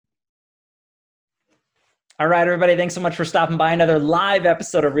All right, everybody, thanks so much for stopping by another live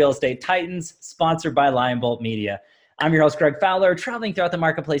episode of Real Estate Titans, sponsored by Lion Bolt Media. I'm your host, Greg Fowler, traveling throughout the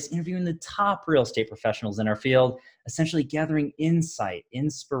marketplace, interviewing the top real estate professionals in our field, essentially gathering insight,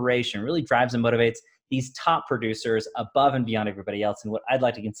 inspiration, really drives and motivates these top producers above and beyond everybody else in what I'd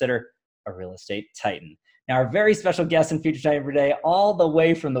like to consider a real estate titan. Now, our very special guest and feature titan for today, all the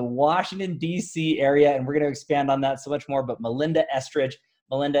way from the Washington, D.C. area, and we're going to expand on that so much more, but Melinda Estridge.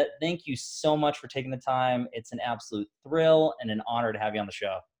 Melinda, thank you so much for taking the time. It's an absolute thrill and an honor to have you on the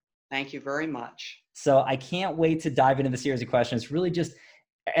show. Thank you very much. So I can't wait to dive into the series of questions. Really just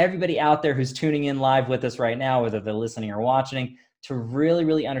everybody out there who's tuning in live with us right now, whether they're listening or watching, to really,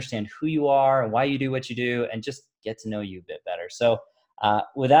 really understand who you are and why you do what you do and just get to know you a bit better. So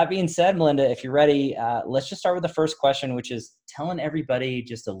with that being said, Melinda, if you're ready, let's just start with the first question, which is telling everybody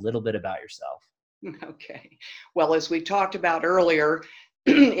just a little bit about yourself. Okay. Well, as we talked about earlier,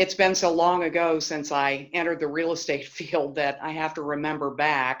 it's been so long ago since I entered the real estate field that I have to remember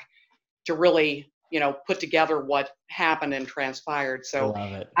back to really, put together what happened and transpired. So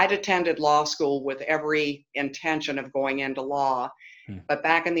Love it. I'd attended law school with every intention of going into law. But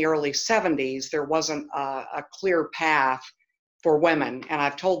back in the early 70s, there wasn't a clear path for women. And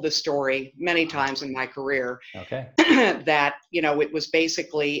I've told this story many times in my career. Okay. That, it was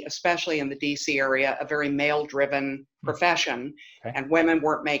basically, especially in the DC area, a very male-driven profession. Okay. And women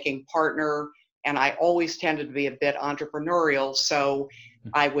weren't making partner. And I always tended to be a bit entrepreneurial. So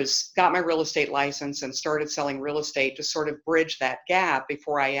I got my real estate license and started selling real estate to sort of bridge that gap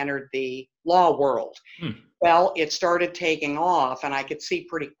before I entered the law world. Well, it started taking off, and I could see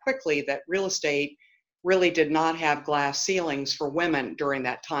pretty quickly that real estate really did not have glass ceilings for women during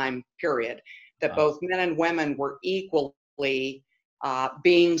that time period, that both men and women were equally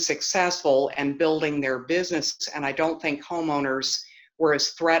being successful and building their business. And I don't think homeowners were as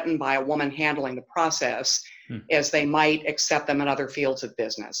threatened by a woman handling the process as they might accept them in other fields of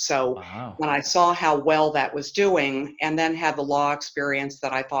business. So when I saw how well that was doing and then had the law experience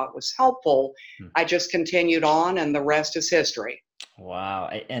that I thought was helpful, I just continued on, and the rest is history. Wow.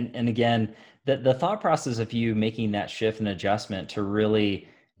 And again, the thought process of you making that shift and adjustment to really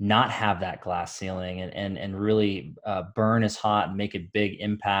not have that glass ceiling and really burn as hot and make a big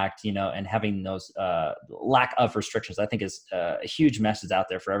impact, and having those lack of restrictions, I think is a huge message out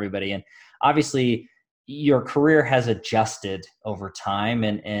there for everybody. And obviously your career has adjusted over time,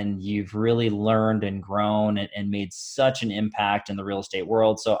 and you've really learned and grown and made such an impact in the real estate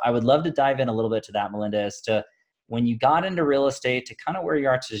world. So I would love to dive in a little bit to that, Melinda, as to when you got into real estate to kind of where you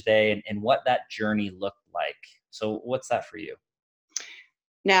are today and what that journey looked like. So what's that for you?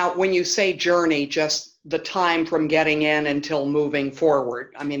 Now, when you say journey, just the time from getting in until moving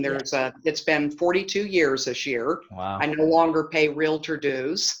forward. I mean, it's been 42 years this year. Wow. I no longer pay realtor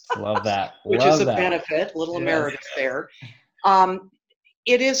dues. Love that. Which is a benefit, little emeritus there.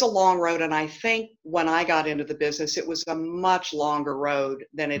 It is a long road, and I think when I got into the business, it was a much longer road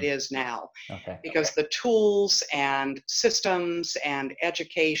than it is now. Okay. Because the tools and systems and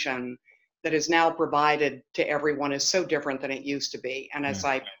education that is now provided to everyone is so different than it used to be. And as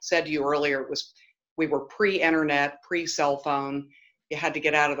I said to you earlier, we were pre-internet, pre-cell phone. You had to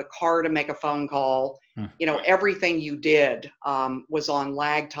get out of the car to make a phone call. Everything you did was on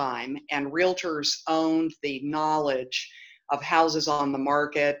lag time, and realtors owned the knowledge of houses on the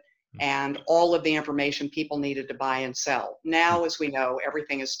market and all of the information people needed to buy and sell. Now, as we know,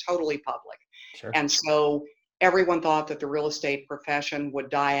 everything is totally public. Sure. And so everyone thought that the real estate profession would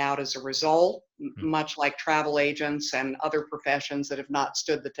die out as a result, much like travel agents and other professions that have not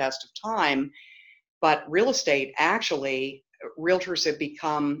stood the test of time. But real estate, actually, realtors have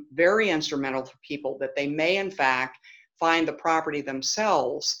become very instrumental for people, that they may in fact find the property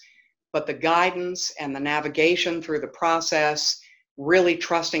themselves, but the guidance and the navigation through the process, really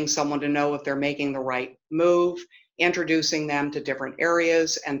trusting someone to know if they're making the right move, introducing them to different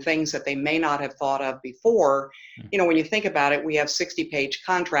areas and things that they may not have thought of before. When you think about it, we have 60-page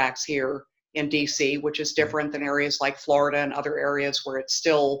contracts here in DC, which is different than areas like Florida and other areas where it's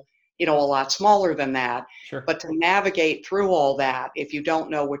still, a lot smaller than that. Sure. But to navigate through all that, if you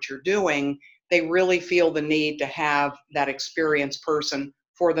don't know what you're doing, they really feel the need to have that experienced person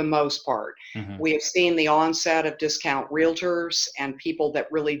for the most part. We have seen the onset of discount realtors and people that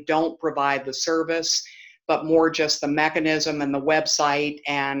really don't provide the service, but more just the mechanism and the website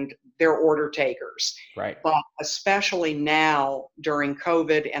and their order takers. Right. But especially now during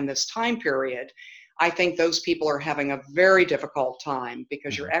COVID and this time period, I think those people are having a very difficult time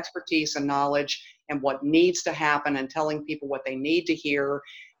because your expertise and knowledge and what needs to happen and telling people what they need to hear,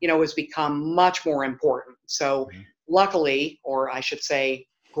 has become much more important. So luckily, or I should say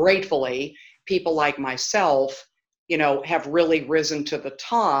gratefully, people like myself, have really risen to the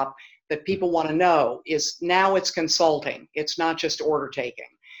top, that people want to know is now it's consulting. It's not just order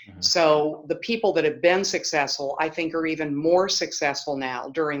taking. Mhm. So the people that have been successful, I think, are even more successful now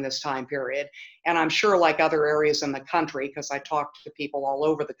during this time period. And I'm sure, like other areas in the country, because I talk to people all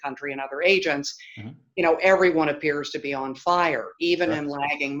over the country and other agents, Mhm. everyone appears to be on fire, even Sure. in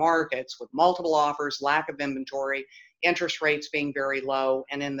lagging markets with multiple offers, lack of inventory, interest rates being very low,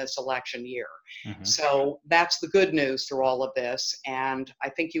 and in this election year. Mhm. So that's the good news through all of this. And I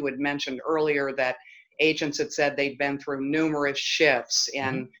think you had mentioned earlier that agents had said they'd been through numerous shifts Mhm.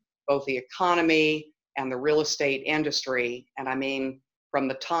 in both the economy and the real estate industry. And I mean, from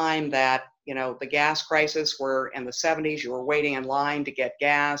the time that, the gas crisis were in the 70s, you were waiting in line to get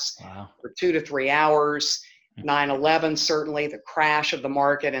gas Wow. for 2 to 3 hours. Mhm. 9/11, certainly the crash of the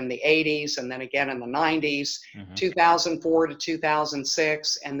market in the 80s and then again in the 90s, Mhm. 2004 to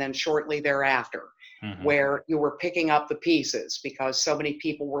 2006, and then shortly thereafter, Mhm. where you were picking up the pieces because so many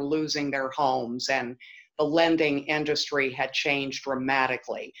people were losing their homes and the lending industry had changed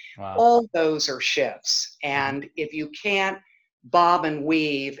dramatically. Wow. All those are shifts. Mhm. And if you can't bob and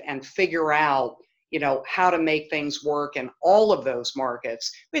weave and figure out how to make things work in all of those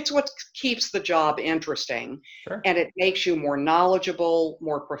markets, it's what keeps the job interesting, Sure. and it makes you more knowledgeable,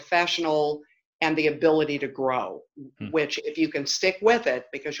 more professional, and the ability to grow, Hmm. which if you can stick with it,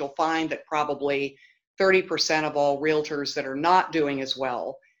 because you'll find that probably 30% of all realtors that are not doing as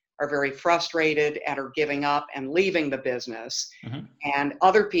well are very frustrated and are giving up and leaving the business. Mhm. And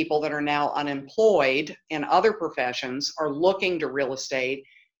other people that are now unemployed in other professions are looking to real estate.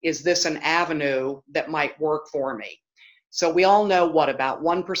 Is this an avenue that might work for me? So we all know what about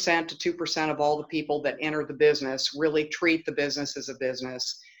 1% to 2% of all the people that enter the business really treat the business as a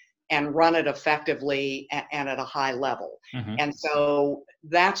business and run it effectively and at a high level. Mhm. And so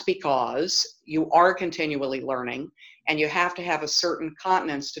that's because you are continually learning and you have to have a certain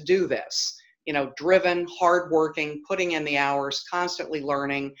continence to do this. Driven, hardworking, putting in the hours, constantly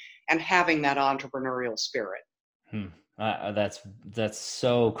learning, and having that entrepreneurial spirit. Hmm. That's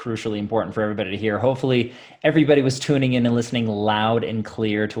so crucially important for everybody to hear. Hopefully, everybody was tuning in and listening loud and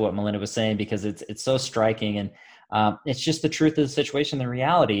clear to what Melinda was saying, because it's so striking, and it's just the truth of the situation, the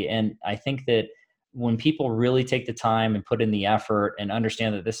reality. And I think that when people really take the time and put in the effort and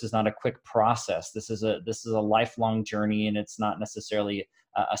understand that this is not a quick process, this is a lifelong journey, and it's not necessarily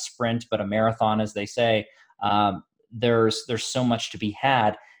a sprint, but a marathon, as they say. There's so much to be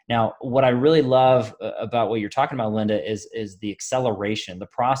had. Now, what I really love about what you're talking about, Linda, is the acceleration, the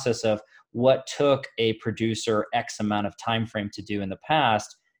process of what took a producer X amount of time frame to do in the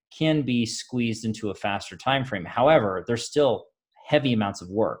past can be squeezed into a faster time frame. However, there's still heavy amounts of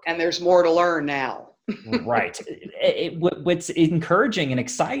work. And there's more to learn now. Right. What's encouraging and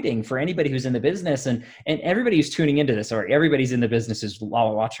exciting for anybody who's in the business, and everybody who's tuning into this, or everybody's in the business who's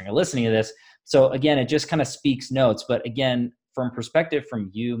watching or listening to this. So again, it just kind of speaks notes. But again, from perspective from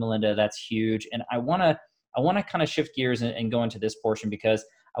you, Melinda, that's huge. And I want to kind of shift gears and go into this portion, because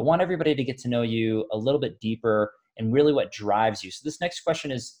I want everybody to get to know you a little bit deeper and really what drives you. So this next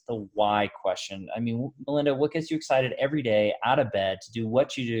question is the why question. I mean, Melinda, what gets you excited every day out of bed to do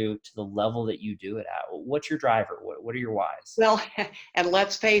what you do to the level that you do it at? What's your driver? What are your whys? Well, and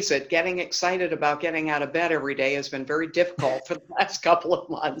let's face it, getting excited about getting out of bed every day has been very difficult for the last couple of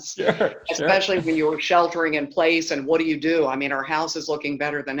months, Sure, sure. especially when you were sheltering in place. And what do you do? I mean, our house is looking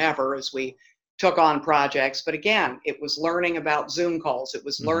better than ever as we took on projects. But again, it was learning about Zoom calls, it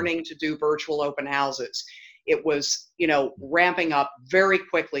was Hmm. learning to do virtual open houses. It was, ramping up very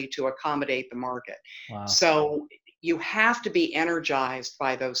quickly to accommodate the market. Wow. So you have to be energized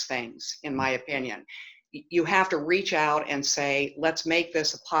by those things, in my opinion. You have to reach out and say, let's make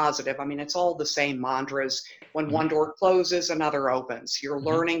this a positive. I mean, it's all the same mantras. When Hmm. one door closes, another opens. You're Hmm.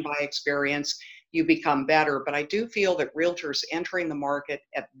 learning by experience, you become better. But I do feel that realtors entering the market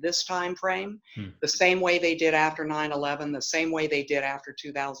at this time frame, Hmm. the same way they did after 9/11, the same way they did after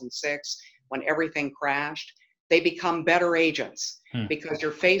 2006, when everything crashed, they become better agents Hmm. because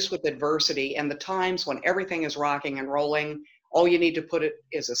you're faced with adversity. And the times when everything is rocking and rolling, all you need to put it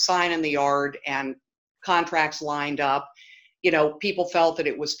is a sign in the yard and contracts lined up. People felt that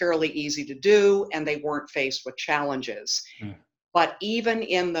it was fairly easy to do and they weren't faced with challenges. Hmm. But even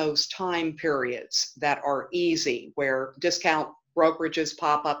in those time periods that are easy, where discount brokerages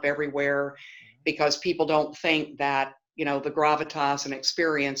pop up everywhere because people don't think that, the gravitas and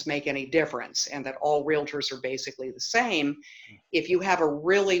experience make any difference and that all realtors are basically the same. If you have a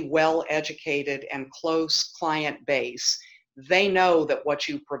really well educated and close client base, they know that what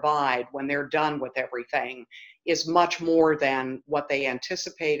you provide when they're done with everything is much more than what they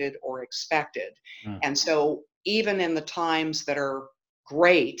anticipated or expected. Mm. And so even in the times that are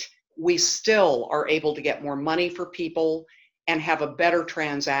great, we still are able to get more money for people and have a better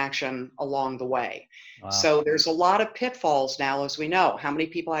transaction along the way. Wow. So there's a lot of pitfalls now, as we know. How many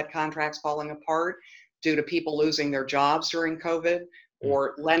people had contracts falling apart due to people losing their jobs during COVID, Mm.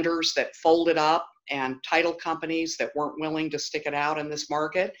 or lenders that folded up, and title companies that weren't willing to stick it out in this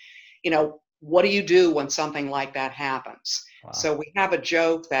market? What do you do when something like that happens? Wow. So we have a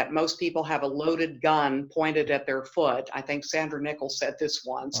joke that most people have a loaded gun pointed at their foot. I think Sandra Nichols said this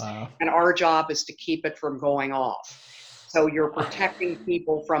once, Wow. and our job is to keep it from going off. So you're protecting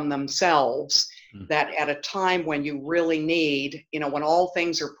people from themselves, Mm. that at a time when you really need, when all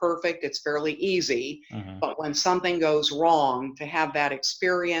things are perfect, it's fairly easy. Mhm. But when something goes wrong, to have that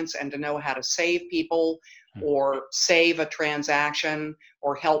experience and to know how to save people Mm. or save a transaction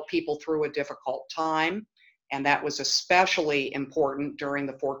or help people through a difficult time. And that was especially important during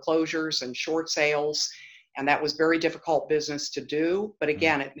the foreclosures and short sales. And that was very difficult business to do. But Mm.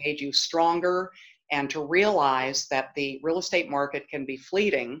 again, it made you stronger, and to realize that the real estate market can be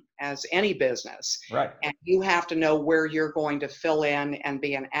fleeting, as any business. Right. And you have to know where you're going to fill in and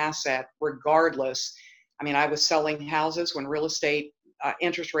be an asset regardless. I mean, I was selling houses when real estate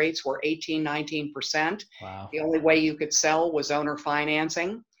interest rates were 18, 19%. Wow. The only way you could sell was owner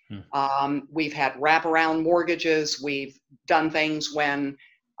financing. Mm. We've had wraparound mortgages. We've done things when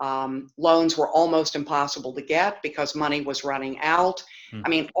loans were almost impossible to get because money was running out. Mm. I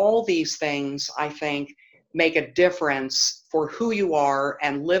mean, all these things, I think, make a difference for who you are,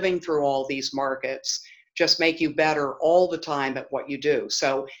 and living through all these markets just make you better all the time at what you do.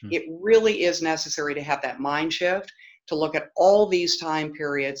 So Mm. it really is necessary to have that mind shift, to look at all these time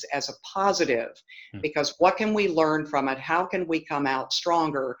periods as a positive, Mm. because what can we learn from it? How can we come out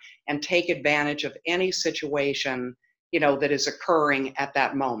stronger and take advantage of any situation, that is occurring at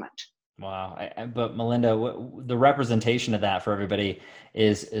that moment? Wow. But Melinda, the representation of that for everybody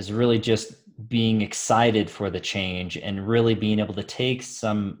is really just being excited for the change, and really being able to take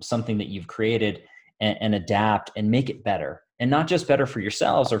something that you've created, and adapt and make it better. And not just better for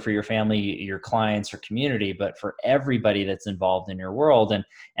yourselves or for your family, your clients or community, but for everybody that's involved in your world. And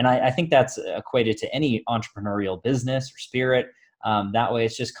I think that's equated to any entrepreneurial business or spirit. That way,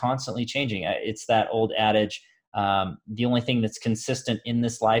 it's just constantly changing. It's that old adage, the only thing that's consistent in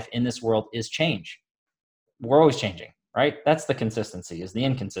this life, in this world, is change. We're always changing, right? That's the consistency, is the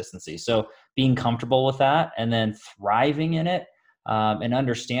inconsistency. So being comfortable with that, and then thriving in it, and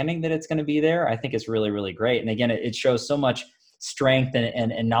understanding that it's going to be there, I think is really, really great. And again, it shows so much strength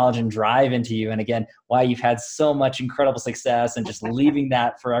and knowledge and drive into you. And again, why you've had so much incredible success, and just leaving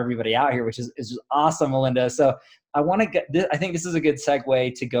that for everybody out here, which is awesome, Melinda. So I want to get this, I think this is a good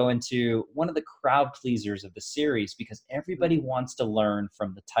segue to go into one of the crowd pleasers of the series, because everybody wants to learn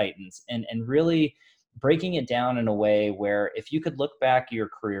from the Titans, and really breaking it down in a way where, if you could look back your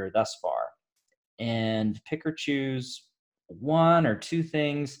career thus far and pick or choose one or two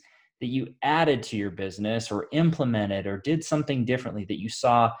things that you added to your business, or implemented, or did something differently, that you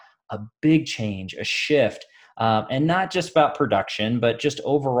saw a big change, a shift, and not just about production, but just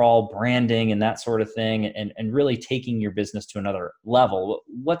overall branding and that sort of thing, and really taking your business to another level.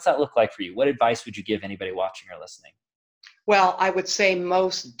 What's that look like for you? What advice would you give anybody watching or listening? Well, I would say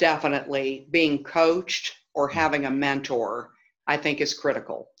most definitely being coached or Mm. having a mentor, I think, is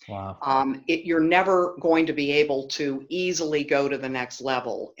critical. Wow. You're never going to be able to easily go to the next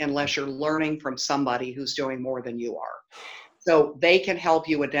level unless you're learning from somebody who's doing more than you are. So they can help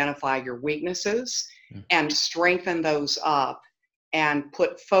you identify your weaknesses Mm. and strengthen those up, and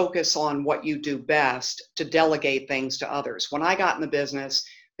put focus on what you do best, to delegate things to others. When I got in the business,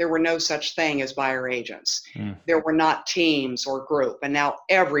 there were no such thing as buyer agents. Mm. There were not teams or group. And now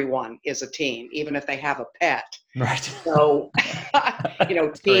everyone is a team, even if they have a pet. Right. So,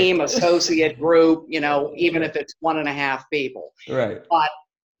 That's great. team, associate, group, even Yeah. if it's 1.5 people. Right. But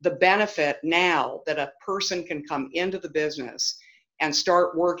the benefit now, that a person can come into the business and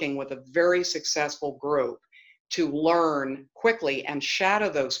start working with a very successful group, to learn quickly and shadow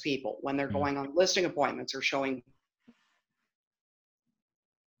those people when they're Mm. going on listing appointments or showing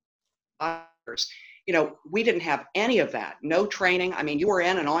buyers. We didn't have any of that. No training. I mean, you were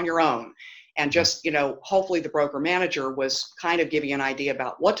in and on your own. And Mhm. just, hopefully the broker manager was kind of giving you an idea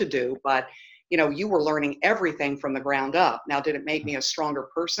about what to do, but you were learning everything from the ground up. Now, did it make me a stronger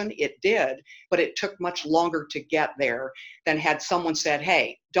person? It did, but it took much longer to get there than had someone said,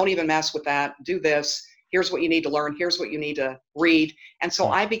 hey, don't even mess with that. Do this. Here's what you need to learn. Here's what you need to read. And so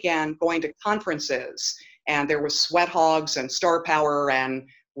Mm. I began going to conferences, and there was Sweat Hogs and Star Power and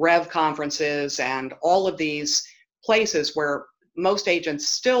Rev conferences and all of these places where most agents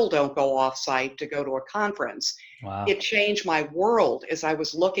still don't go off site to go to a conference. Wow. It changed my world as I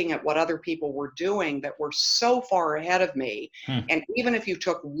was looking at what other people were doing that were so far ahead of me. Hmm. And even if you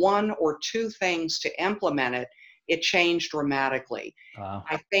took one or two things to implement it, it changed dramatically. Wow.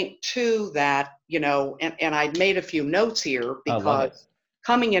 I think too that, and I made a few notes here I love it. because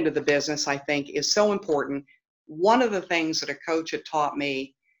coming into the business, I think, is so important. One of the things that a coach had taught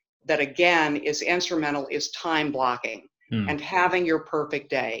me that again is instrumental is time blocking Hmm. and having your perfect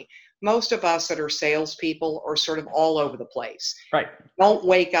day. Most of us that are salespeople are sort of all over the place. Right. Don't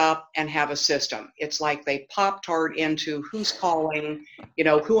wake up and have a system. It's like they pop tart into who's calling,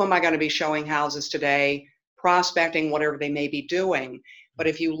 who am I going to be showing houses today, prospecting, whatever they may be doing. But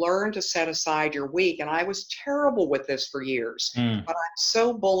if you learn to set aside your week, and I was terrible with this for years, Hmm. but I'm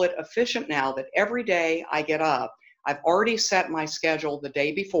so bullet efficient now that every day I get up, I've already set my schedule the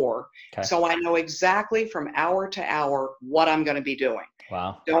day before. Okay. So I know exactly from hour to hour what I'm going to be doing.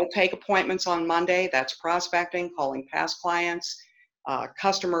 Wow. Don't take appointments on Monday. That's prospecting, calling past clients,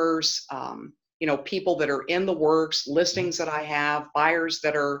 customers, people that are in the works, listings that I have, buyers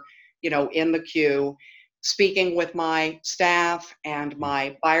that are, in the queue, speaking with my staff and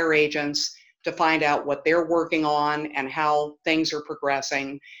my buyer agents to find out what they're working on and how things are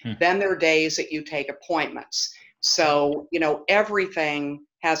progressing. Hmm. Then there are days that you take appointments. So, everything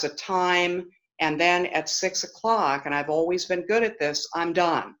has a time. And then at 6 o'clock, and I've always been good at this, I'm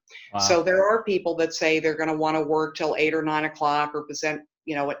done. Wow. So there are people that say they're going to want to work till 8 or 9 o'clock or present,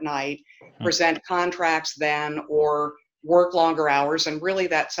 at night, present contracts then, or work longer hours. And really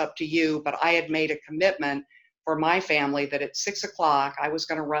that's up to you. But I had made a commitment for my family that at 6 o'clock, I was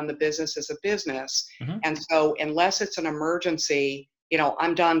going to run the business as a business. Mm-hmm. And so unless it's an emergency,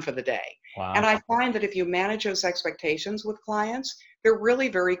 I'm done for the day. Wow. And I find that if you manage those expectations with clients, they're really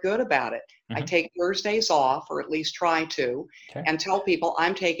very good about it. Mm-hmm. I take Thursdays off, or at least try to, Okay. and tell people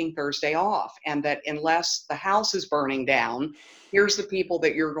I'm taking Thursday off, and that unless the house is burning down, here's the people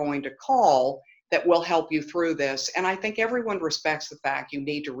that you're going to call that will help you through this. And I think everyone respects the fact you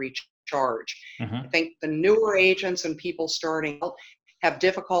need to recharge. Mm-hmm. I think the newer agents and people starting out have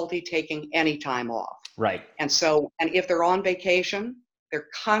difficulty taking any time off. Right. And if they're on vacation, they're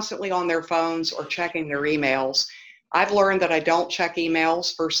constantly on their phones or checking their emails. I've learned that I don't check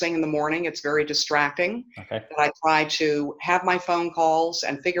emails first thing in the morning. It's very distracting. Okay. That I try to have my phone calls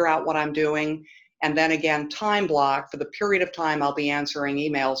and figure out what I'm doing. And then again, time block for the period of time I'll be answering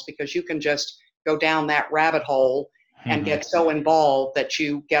emails, because you can just go down that rabbit hole and get so involved that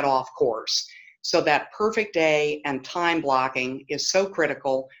you get off course. So that perfect day and time blocking is so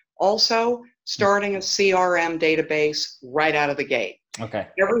critical. Also, starting a CRM database right out of the gate. Okay.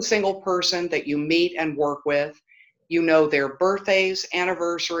 Every single person that you meet and work with, their birthdays,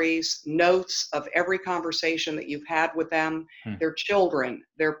 anniversaries, notes of every conversation that you've had with them, their children,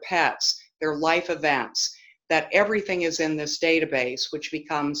 their pets, their life events, that everything is in this database, which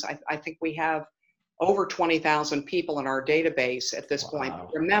becomes, I think we have over 20,000 people in our database at this point.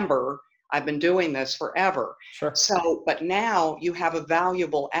 Remember, I've been doing this forever. Sure. So, but now you have a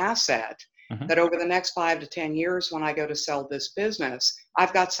valuable asset that over the next 5 to 10 years, when I go to sell this business,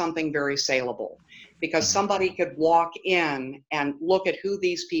 I've got something very saleable, because somebody could walk in and look at who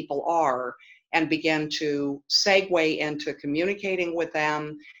these people are and begin to segue into communicating with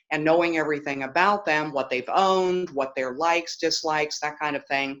them and knowing everything about them, what they've owned, what their likes, dislikes, that kind of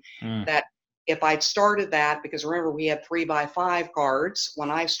thing. That if I'd started that, because remember we had 3x5 cards when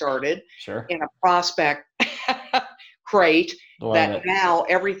I started, sure, in a prospect crate, Love it. Now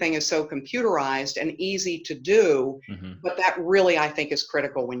everything is so computerized and easy to do, but that really I think is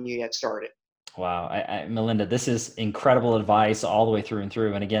critical when you get started. Wow. Melinda, this is incredible advice all the way through and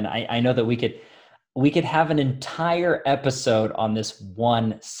through. And again, I know that we could have an entire episode on this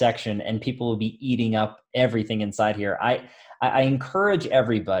one section and people will be eating up everything inside here. I encourage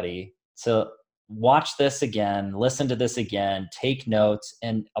everybody to watch this again, listen to this again, take notes,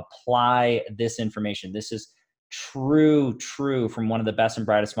 and apply this information. This is true from one of the best and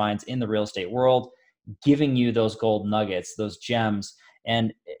brightest minds in the real estate world, giving you those gold nuggets, those gems.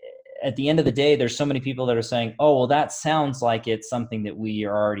 And at the end of the day, there's so many people that are saying, oh, well, that sounds like it's something that we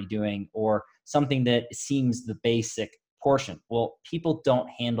are already doing, or something that seems the basic portion. Well, people don't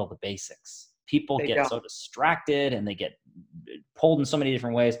handle the basics. People get so distracted and they get pulled in so many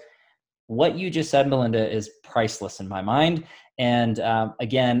different ways. What you just said, Melinda, is priceless in my mind. And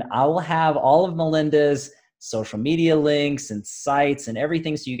again, I will have all of Melinda's social media links and sites and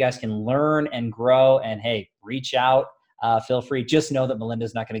everything so you guys can learn and grow. And hey, reach out, feel free. Just know that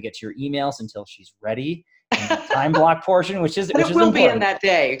Melinda's not going to get to your emails until she's ready. time block portion, which is But it will be in important. that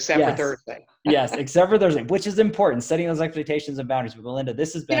day, except for Yes. Thursday. Yes. Except for Thursday, which is important. Setting those expectations and boundaries. But Belinda,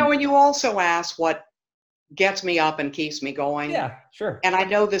 this has been, And you also ask what gets me up and keeps me going. yeah, sure. And I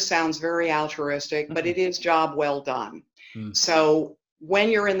know this sounds very altruistic, but Mhm. it is job well done. Mm. So when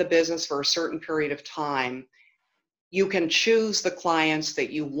you're in the business for a certain period of time, you can choose the clients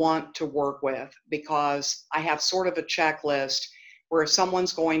that you want to work with, because I have sort of a checklist where if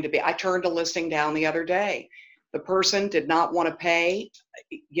someone's going to be, I turned a listing down the other day. The person did not want to pay,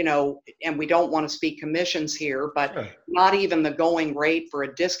 and we don't want to speak commissions here, but Sure. not even the going rate for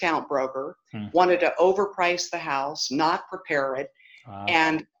a discount broker, Hmm. wanted to overprice the house, not prepare it. Wow.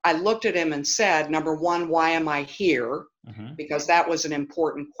 And I looked at him and said, number one, why am I here? Mhm. Because that was an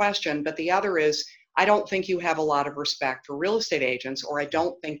important question. But the other is, I don't think you have a lot of respect for real estate agents, or I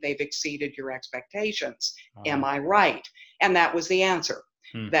don't think they've exceeded your expectations. Wow. Am I right? And that was the answer,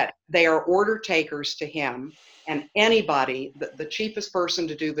 that they are order takers to him. And anybody, the cheapest person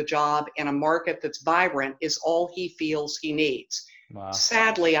to do the job in a market that's vibrant, is all he feels he needs. Wow.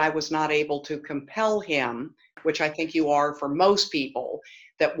 Sadly, I was not able to compel him, which I think you are for most people,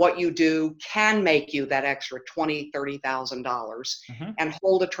 that what you do can make you that extra $20,000, $30,000 and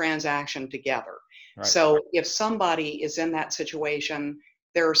hold a transaction together. Right. So if somebody is in that situation,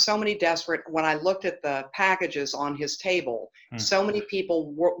 there are so many desperate, when I looked at the packages on his table, so many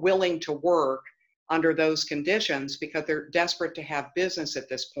people were willing to work under those conditions because they're desperate to have business at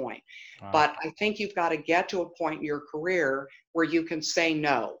this point. Wow. But I think you've got to get to a point in your career where you can say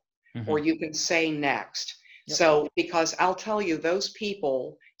no, or you can say next. Yep. So, because I'll tell you, those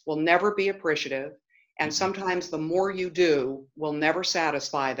people will never be appreciative. And sometimes the more you do will never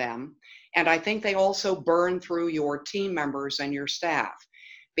satisfy them. And I think they also burn through your team members and your staff,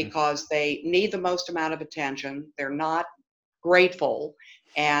 because they need the most amount of attention. They're not grateful.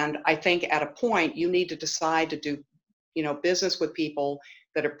 And I think at a point you need to decide to do, business with people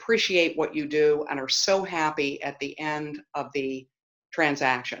that appreciate what you do and are so happy at the end of the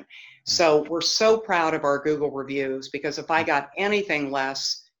transaction. So we're so proud of our Google reviews, because if I got anything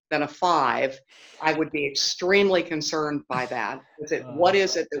less than a 5, I would be extremely concerned by that. What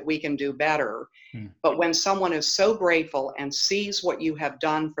is it that we can do better? But when someone is so grateful and sees what you have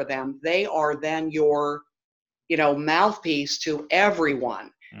done for them, they are then your, mouthpiece to everyone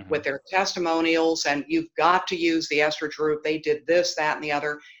with their testimonials. And you've got to use the Estridge Group. They did this, that, and the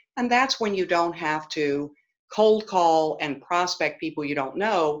other. And that's when you don't have to cold call and prospect people you don't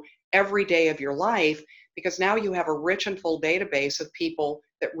know every day of your life, because now you have a rich and full database of people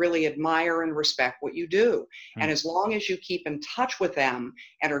that really admire and respect what you do. And as long as you keep in touch with them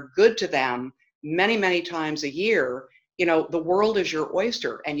and are good to them many, many times a year, the world is your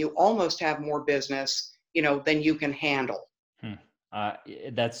oyster, and you almost have more business, than you can handle.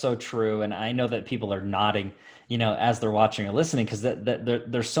 That's so true. And I know that people are nodding, as they're watching or listening, because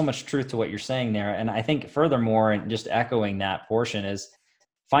there's so much truth to what you're saying there. And I think furthermore, and just echoing that portion, is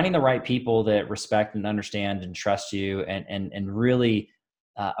finding the right people that respect and understand and trust you, and really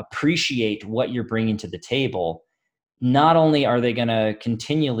appreciate what you're bringing to the table. Not only are they going to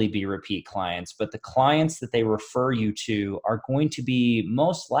continually be repeat clients, but the clients that they refer you to are going to be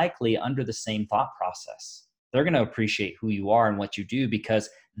most likely under the same thought process. They're going to appreciate who you are and what you do because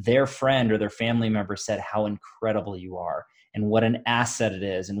their friend or their family member said how incredible you are and what an asset it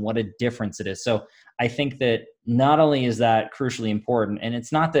is and what a difference it is. So I think that not only is that crucially important, and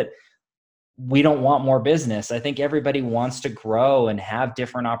it's not that we don't want more business. I think everybody wants to grow and have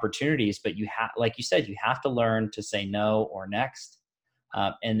different opportunities, but you have, like you said, you have to learn to say no or next.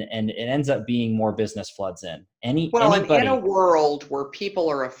 And it ends up being more business floods in. Well, and in a Anybody, world where people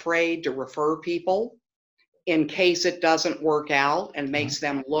are afraid to refer people in case it doesn't work out and makes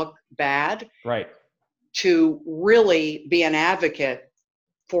them look bad, right? to really be an advocate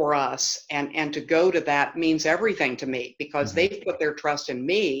for us and to go to that means everything to me, because they've put their trust in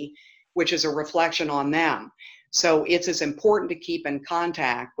me, which is a reflection on them. So it's as important to keep in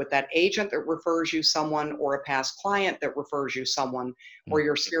contact with that agent that refers you someone, or a past client that refers you someone, or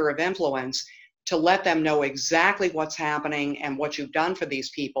your sphere of influence, to let them know exactly what's happening and what you've done for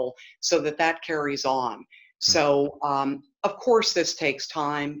these people, so that that carries on. So of course this takes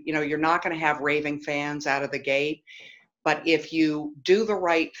time. You're not going to have raving fans out of the gate. But if you do the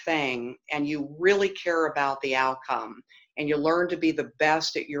right thing and you really care about the outcome and you learn to be the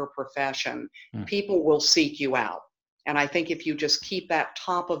best at your profession, people will seek you out. And I think if you just keep that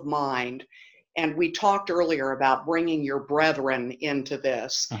top of mind, and we talked earlier about bringing your brethren into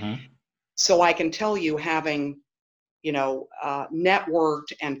this. So I can tell you, having,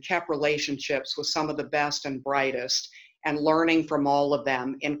 networked and kept relationships with some of the best and brightest, and learning from all of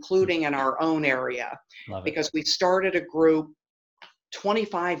them, including in our own area, Love it. because we started a group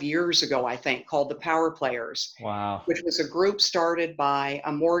 25 years ago, I think, called the Power Players, Wow. which was a group started by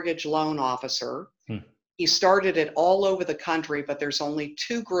a mortgage loan officer. Hmm. He started it all over the country, but there's only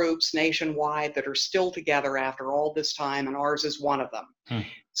two groups nationwide that are still together after all this time, and ours is one of them. Hmm.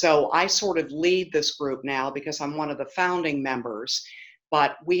 So I sort of lead this group now because I'm one of the founding members,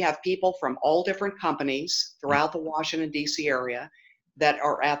 but we have people from all different companies Hmm. throughout the Washington, D.C. area that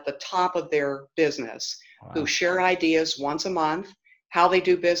are at the top of their business, who Wow. share ideas once a month, how they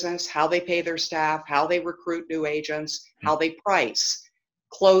do business, how they pay their staff, how they recruit new agents, Hmm. how they price,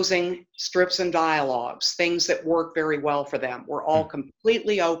 closing strips and dialogues, things that work very well for them. We're all Hmm.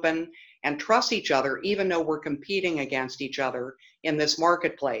 completely open and trust each other, even though we're competing against each other in this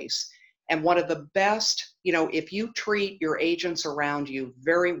marketplace. And one of the best, if you treat your agents around you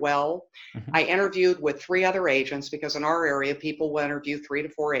very well, Mhm. I interviewed with 3 other agents, because in our area, people will interview 3 to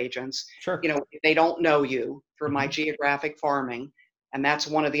 4 agents. Sure. If they don't know you through my Mhm. geographic farming. And that's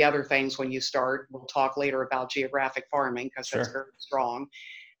one of the other things when you start. We'll talk later about geographic farming because that's Sure. very strong.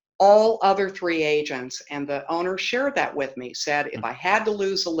 All other 3 agents, and the owner shared that with me, said, if Hmm. I had to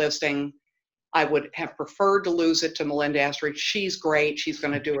lose a listing, I would have preferred to lose it to Melinda Estridge. She's great. She's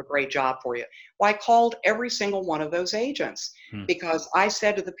going to do a great job for you. Well, I called every single one of those agents Hmm. because I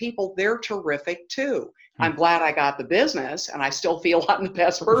said to the people, they're terrific too. Hmm. I'm glad I got the business, and I still feel I'm the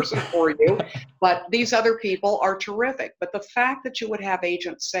best person for you. But these other people are terrific. But the fact that you would have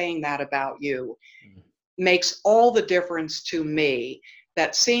agents saying that about you makes all the difference to me,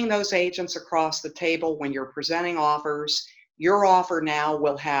 that seeing those agents across the table when you're presenting offers, your offer now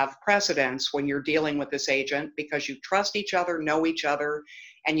will have precedence when you're dealing with this agent, because you trust each other, know each other,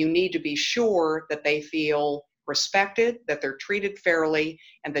 and you need to be sure that they feel respected, that they're treated fairly,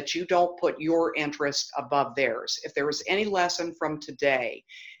 and that you don't put your interest above theirs. If there was any lesson from today,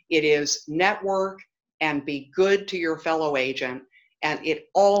 it is network and be good to your fellow agent, and it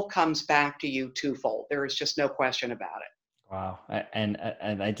all comes back to you twofold. There is just no question about it. Wow. And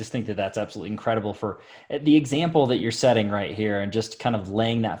I just think that that's absolutely incredible for the example that you're setting right here, and just kind of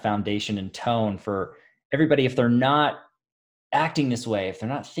laying that foundation and tone for everybody. If they're not acting this way, if they're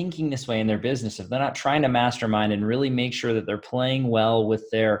not thinking this way in their business, if they're not trying to mastermind and really make sure that they're playing well with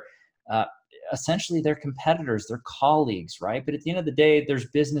their, uh, essentially their competitors, their colleagues, right? But at the end of the day, there's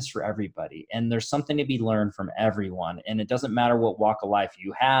business for everybody, and there's something to be learned from everyone. And it doesn't matter what walk of life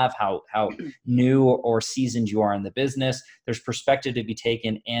you have, how new or seasoned you are in the business. There's perspective to be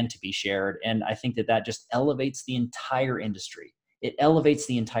taken and to be shared. And I think that that just elevates the entire industry. It elevates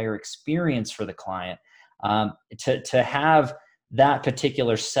the entire experience for the client. To have that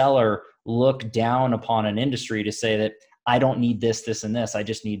particular seller look down upon an industry to say that I don't need this, this, and this, I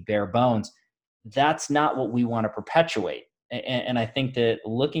just need bare bones. That's not what we want to perpetuate. And I think that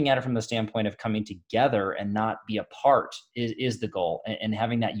looking at it from the standpoint of coming together and not be apart is the goal, and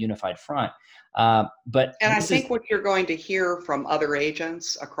having that unified front. But And I this is, think what you're going to hear from other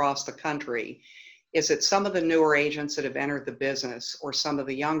agents across the country is that some of the newer agents that have entered the business, or some of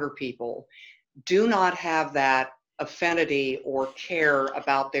the younger people, do not have that affinity or care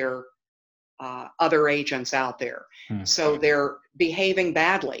about their other agents out there. hmm, So they're behaving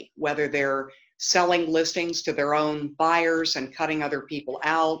badly, whether they're selling listings to their own buyers and cutting other people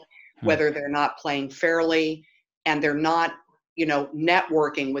out, hmm, whether they're not playing fairly, and they're not,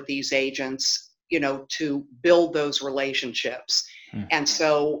 networking with these agents, to build those relationships. hmm, And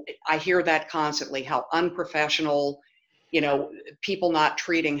so I hear that constantly, how unprofessional, you know, people not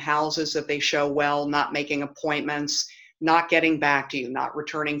treating houses that they show well, not making appointments, not getting back to you, not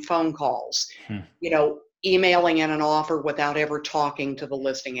returning phone calls, hmm. emailing in an offer without ever talking to the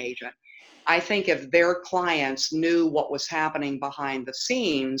listing agent. I think if their clients knew what was happening behind the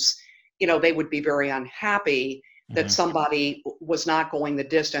scenes, they would be very unhappy that Hmm. somebody was not going the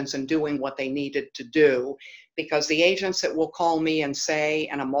distance and doing what they needed to do. Because the agents that will call me and say,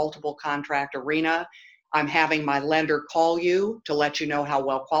 in a multiple contract arena, I'm having my lender call you to let you know how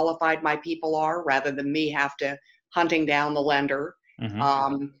well qualified my people are, rather than me have to hunting down the lender. Hmm.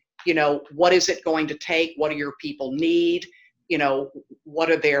 Um, what is it going to take? What do your people need? What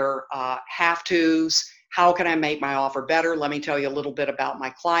are their have tos? How can I make my offer better? Let me tell you a little bit about my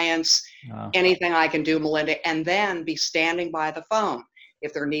clients. Wow. Anything I can do, Melinda, and then be standing by the phone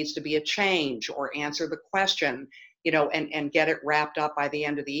if there needs to be a change, or answer the question, and get it wrapped up by the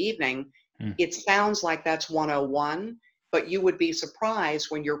end of the evening. Hmm. It sounds like that's 101, but you would be surprised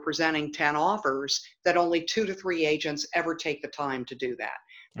when you're presenting 10 offers that only 2 to 3 agents ever take the time to do that.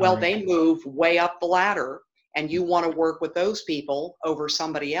 All Well, right. they move way up the ladder, and you want to work with those people over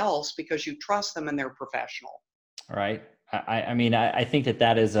somebody else because you trust them and they're professional. right? I mean, I think that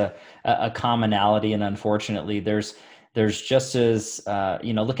that is a commonality, and unfortunately, there's just as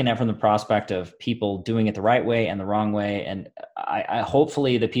looking at it from the prospect of people doing it the right way and the wrong way, and I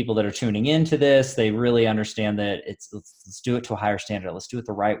hopefully the people that are tuning into this, they really understand that let's do it to a higher standard. Let's do it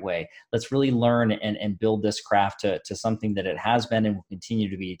the right way. Let's really learn and build this craft to something that it has been and will continue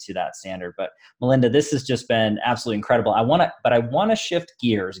to be to that standard. But Melinda, this has just been absolutely incredible. I want to shift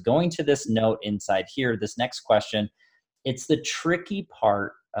gears, going to this note inside here. This next question, it's the tricky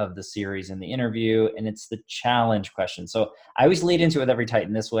part of the series in the interview, and it's the challenge question. So I always lead into it with every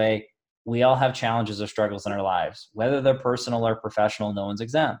Titan this way. We all have challenges or struggles in our lives, whether they're personal or professional. No one's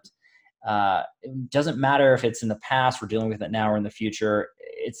exempt. It doesn't matter if it's in the past, we're dealing with it now, or in the future.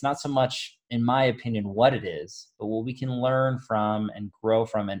 It's not so much, in my opinion, what it is, but what we can learn from and grow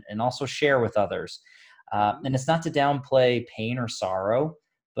from, and also share with others. And it's not to downplay pain or sorrow,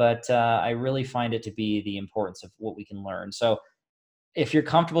 but I really find it to be the importance of what we can learn. So if you're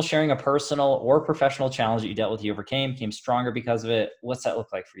comfortable sharing a personal or professional challenge that you dealt with, you overcame, came stronger because of it, what's that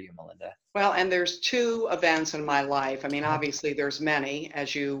look like for you, Melinda? Well, and there's two events in my life. I mean, Uh-huh. obviously, there's many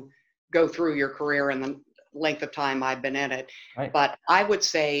as you go through your career and the length of time I've been in it. Right. But I would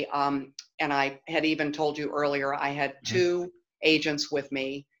say, and I had even told you earlier, I had Hmm. two agents with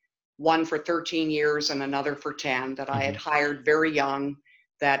me, one for 13 years and another for 10, that I had Hmm. hired very young,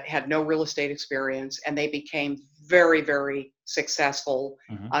 that had no real estate experience, and they became very, very successful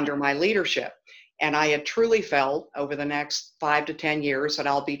Hmm. under my leadership. And I had truly felt over the next 5 to 10 years that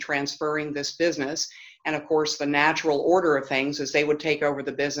I'll be transferring this business. And of course, the natural order of things is they would take over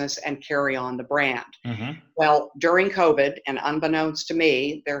the business and carry on the brand. Hmm. Well, during COVID, and unbeknownst to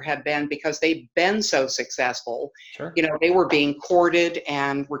me, there had been, because they've been so successful, Sure. they were being courted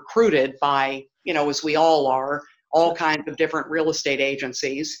and recruited by, as we all are, all Sure. kinds of different real estate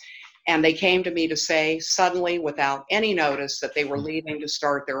agencies. And they came to me to say suddenly, without any notice, that they were Hmm. leaving to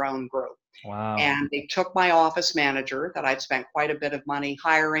start their own group. Wow. And they took my office manager that I'd spent quite a bit of money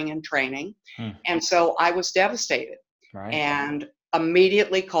hiring and training. Hmm. And so I was devastated, Right. and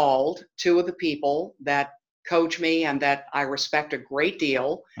immediately called two of the people that coach me and that I respect a great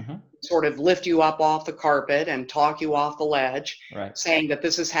deal, Hmm. sort of lift you up off the carpet and talk you off the ledge, Right. saying that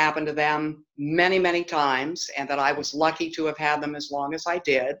this has happened to them many, many times, and that I was lucky to have had them as long as I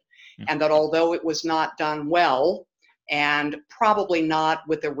did. Hmm. And that although it was not done well, and probably not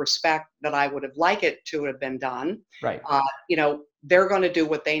with the respect that I would have liked it to have been done, Right. uh, they're going to do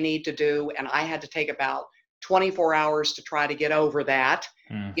what they need to do. And I had to take about 24 hours to try to get over that,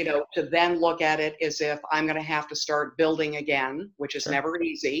 Hmm. to then look at it as if I'm going to have to start building again, which is Sure. never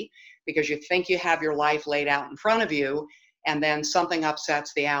easy, because you think you have your life laid out in front of you, and then something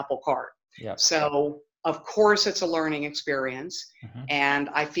upsets the apple cart. Yep. So, of course, it's a learning experience. Hmm. And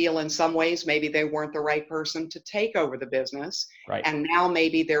I feel in some ways maybe they weren't the right person to take over the business. Right. And now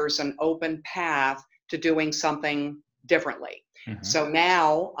maybe there's an open path to doing something differently. Hmm. So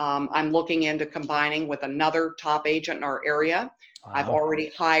now I'm looking into combining with another top agent in our area. I've Wow.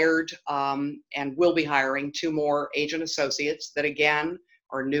 already hired and will be hiring two more agent associates that, again,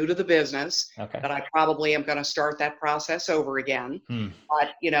 are new to the business, Okay. that I probably am going to start that process over again. Hmm.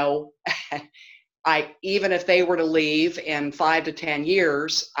 But, even if they were to leave in 5 to 10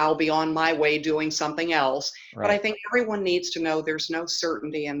 years, I'll be on my way doing something else. But I Right. think everyone needs to know there's no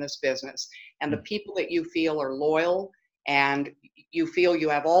certainty in this business. And the Hmm. people that you feel are loyal, and you feel you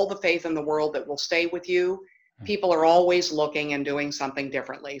have all the faith in the world that will stay with you, Hmm. people are always looking and doing something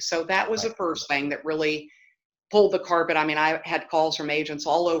differently. So that was Right. the first thing that really pulled the carpet. I mean, I had calls from agents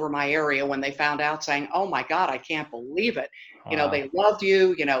all over my area when they found out, saying, "Oh my God, I can't believe it. Wow. They loved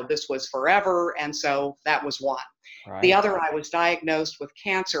you, this was forever." And so that was one. The Right. other, I was diagnosed with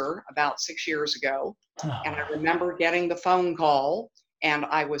cancer about 6 years ago. Oh, And I wow. remember getting the phone call, and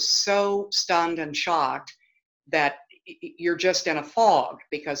I was so stunned and shocked that you're just in a fog,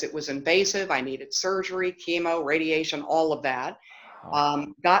 because it was invasive. I needed surgery, chemo, radiation, all of that. Wow.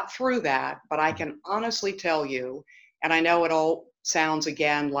 Got through that, but I Mhm. can honestly tell you, and I know it all sounds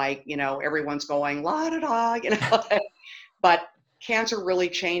again like, everyone's going la da da, but cancer really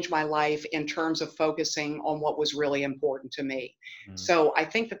changed my life in terms of focusing on what was really important to me. Mhm. So I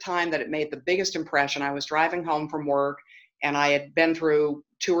think the time that it made the biggest impression, I was driving home from work, and I had been through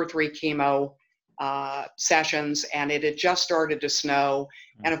 2 or 3 chemo sessions, and it had just started to snow.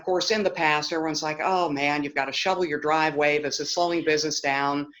 Mhm. And of course, in the past, everyone's like, "Oh man, you've got to shovel your driveway. This is slowing business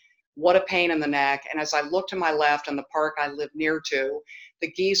down. What a pain in the neck." And as I looked to my left in the park I live near to,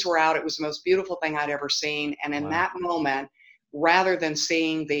 the geese were out. It was the most beautiful thing I'd ever seen. And in Wow. that moment, rather than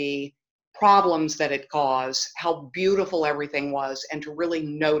seeing the problems that it caused, how beautiful everything was, and to really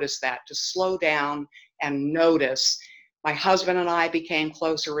notice that, to slow down and notice. My husband and I became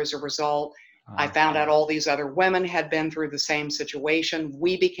closer as a result. I Wow. found out all these other women had been through the same situation.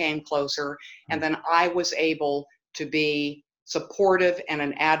 We became closer, and Mm. then I was able to be supportive and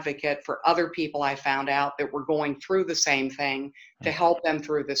an advocate for other people I found out that were going through the same thing to Mm. help them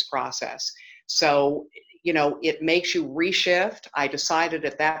through this process. So, it makes you reshift. I decided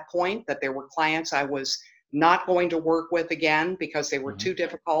at that point that there were clients I was not going to work with again because they were Mhm. too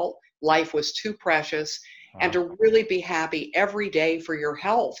difficult. Life was too precious. And Wow. to really be happy every day for your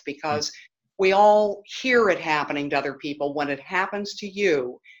health, Mm. because we all hear it happening to other people. When it happens to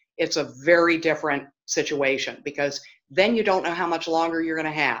you, it's a very different situation because then you don't know how much longer you're going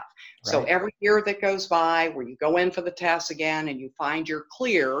to have. So Right. every year that goes by where you go in for the tests again and you find you're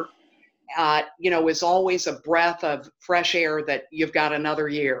clear, is always a breath of fresh air that you've got another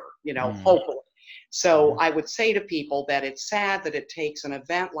year, Mm. hopefully. So Yeah. I would say to people that it's sad that it takes an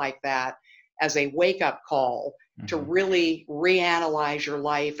event like that as a wake up call to Mhm. really reanalyze your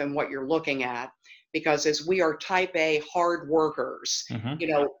life and what you're looking at. Because as we are type A hard workers,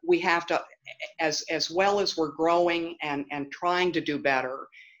 Mhm. we have to, as well as we're growing and trying to do better,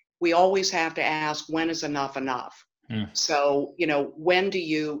 we always have to ask, when is enough enough? Mm. So, when do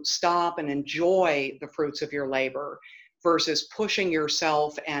you stop and enjoy the fruits of your labor versus pushing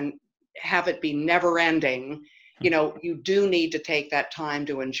yourself and have it be never ending? You do need to take that time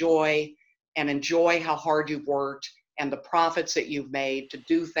to enjoy how hard you've worked and the profits that you've made to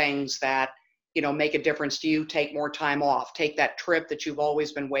do things that, make a difference to you. Take more time off, take that trip that you've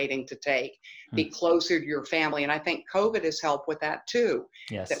always been waiting to take, be Mm. closer to your family. And I think COVID has helped with that too,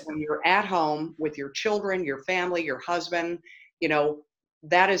 that Yes. when you're at home with your children, your family, your husband, you know,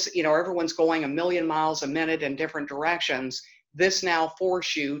 that is, everyone's going a million miles a minute in different directions. This now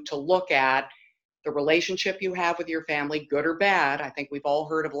force you to look at the relationship you have with your family, good or bad. I think we've all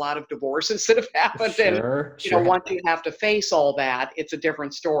heard of a lot of divorces that have happened. And, Sure. Sure. once you have to face all that, it's a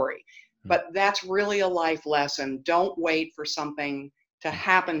different story. Mm. But that's really a life lesson. Don't wait for something to Mm.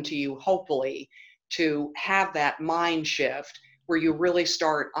 happen to you, hopefully, to have that mind shift where you really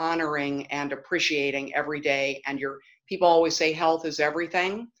start honoring and appreciating every day. And people always say health is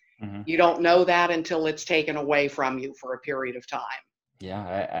everything. Mhm. You don't know that until it's taken away from you for a period of time.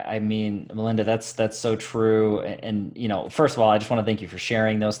 Yeah, I mean, Melinda, that's so true. And first of all, I just want to thank you for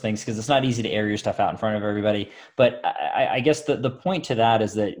sharing those things because it's not easy to air your stuff out in front of everybody. But I guess the point to that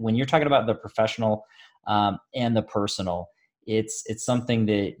is that when you're talking about the professional and the personal, it's something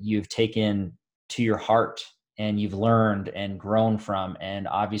that you've taken to your heart and you've learned and grown from, and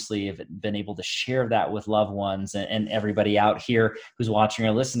obviously have been able to share that with loved ones and everybody out here who's watching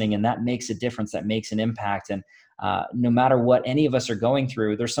or listening, and that makes a difference. That makes an impact. And no matter what any of us are going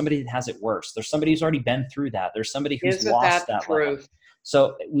through, there's somebody that has it worse. There's somebody who's already been through that. There's somebody who's Isn't lost that the that loved one. truth?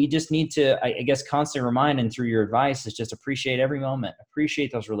 So we just need to, I guess, constantly remind, and through your advice, is just appreciate every moment,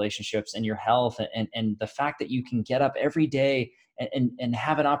 appreciate those relationships and your health, and the fact that you can get up every day and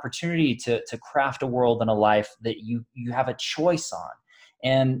have an opportunity to craft a world and a life that you have a choice on.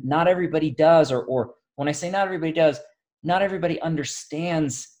 And not everybody does, or when I say not everybody does, not everybody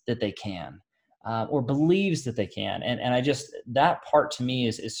understands that they can, or believes that they can. And I just, that part to me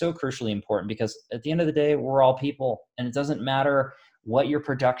is so crucially important, because at the end of the day, we're all people, and it doesn't matter what your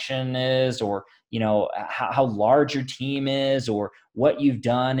production is, or how large your team is, or what you've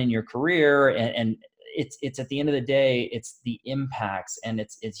done in your career. And it's at the end of the day, it's the impacts, and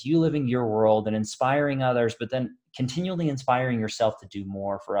it's you living your world and inspiring others, but then continually inspiring yourself to do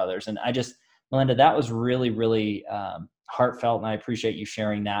more for others. And I just, Melinda, that was really, really heartfelt, and I appreciate you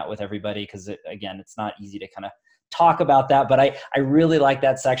sharing that with everybody, because again, it's not easy to kind of talk about that, but I really like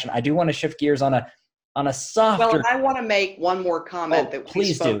that section. I do want to shift gears on a Well, softer. and I want to make one more comment Oh, that we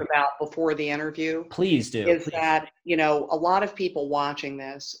please spoke do, about before the interview please do, is please. that, a lot of people watching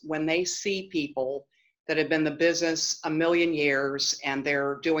this, when they see people that have been in the business a million years and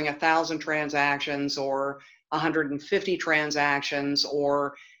they're doing 1,000 transactions or 150 transactions,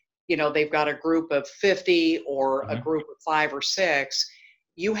 or they've got a group of 50 or a Mhm. group of 5 or 6,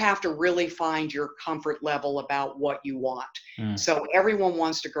 you have to really find your comfort level about what you want. Mm. So everyone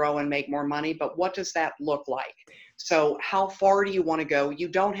wants to grow and make more money, but what does that look like? So how far do you want to go? You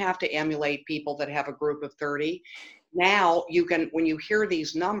don't have to emulate people that have a group of 30. Now you can, when you hear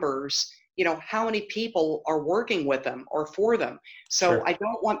these numbers, how many people are working with them or for them. So Sure. I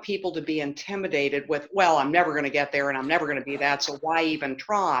don't want people to be intimidated with, well, I'm never going to get there and I'm never going to be that, so why even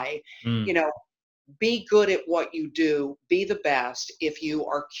try? Mm. You know, be good at what you do, be the best. If you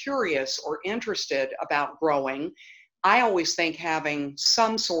are curious or interested about growing, I always think having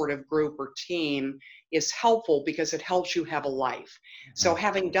some sort of group or team is helpful because it helps you have a life. So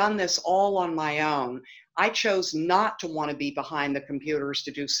having done this all on my own, I chose not to want to be behind the computers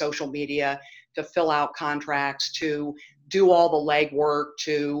to do social media, to fill out contracts, to do all the legwork,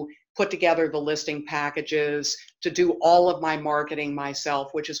 to put together the listing packages, to do all of my marketing myself,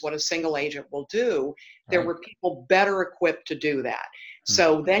 which is what a single agent will do. There Right. were people better equipped to do that.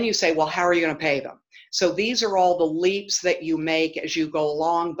 So then you say, well, how are you going to pay them? So these are all the leaps that you make as you go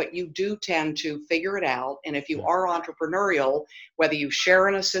along, but you do tend to figure it out. And if you are entrepreneurial, whether you share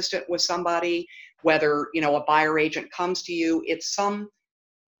an assistant with somebody, whether, a buyer agent comes to you, it's some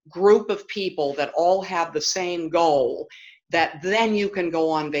group of people that all have the same goal, that then you can go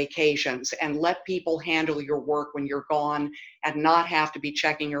on vacations and let people handle your work when you're gone and not have to be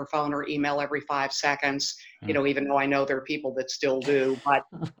checking your phone or email every 5 seconds, even though I know there are people that still do. But,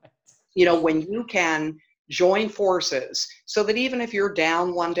 when you can join forces so that even if you're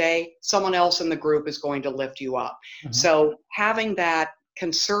down one day, someone else in the group is going to lift you up. So having that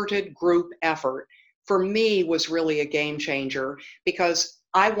concerted group effort for me was really a game changer, because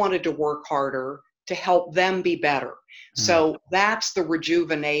I wanted to work harder to help them be better. So that's the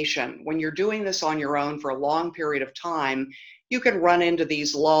rejuvenation. When you're doing this on your own for a long period of time, you can run into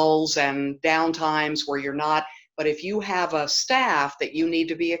these lulls and downtimes where you're not. But if you have a staff that you need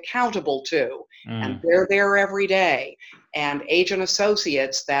to be accountable to, and they're there every day, and agent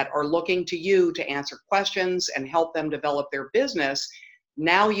associates that are looking to you to answer questions and help them develop their business,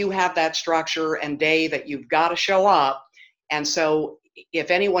 now you have that structure and day that you've got to show up. And so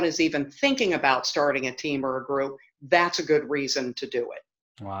if anyone is even thinking about starting a team or a group, that's a good reason to do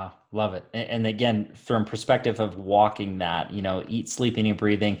it. Wow. Love it. And again, from perspective of walking that, eat, sleeping, and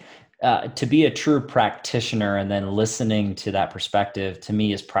breathing, to be a true practitioner and then listening to that perspective, to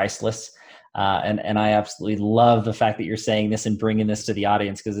me, is priceless. And I absolutely love the fact that you're saying this and bringing this to the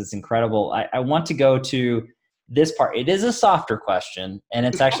audience, because it's incredible. I want to go to this part. It is a softer question, and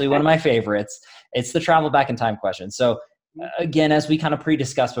it's actually one of my favorites. It's the travel back in time question. So again, as we kind of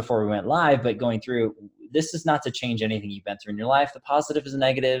pre-discussed before we went live, but going through, this is not to change anything you've been through in your life. The positives and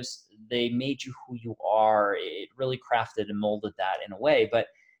negatives, they made you who you are. It really crafted and molded that in a way. But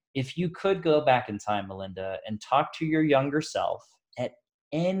if you could go back in time, Melinda, and talk to your younger self at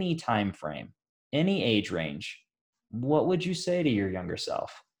any time frame, any age range, what would you say to your younger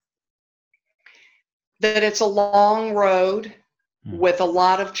self? That it's a long road with a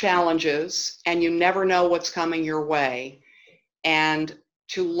lot of challenges, and you never know what's coming your way. And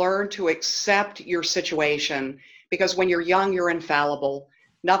to learn to accept your situation, because when you're young, you're infallible.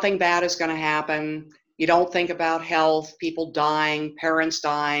 Nothing bad is going to happen. You don't think about health, people dying, parents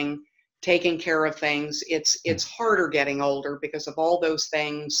dying, taking care of things. It's harder getting older because of all those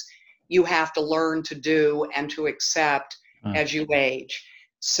things you have to learn to do and to accept as you age.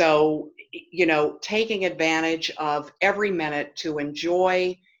 So, taking advantage of every minute to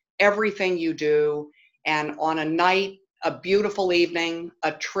enjoy everything you do, and on a night, a beautiful evening,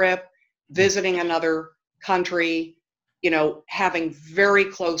 a trip, visiting another country, having very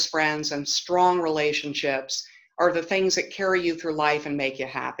close friends and strong relationships are the things that carry you through life and make you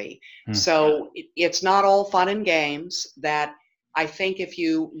happy. So it's not all fun and games. That I think if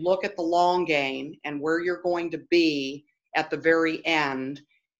you look at the long game and where you're going to be at the very end,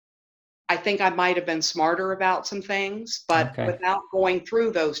 I think I might have been smarter about some things, but without going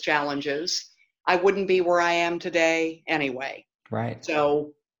through those challenges, I wouldn't be where I am today anyway. Right.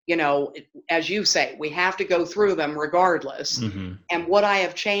 So, as you say, we have to go through them regardless. And would I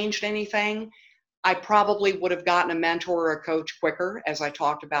have changed anything? I probably would have gotten a mentor or a coach quicker, as I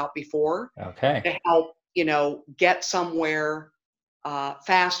talked about before, to help, get somewhere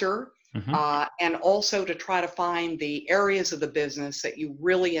faster. And also to try to find the areas of the business that you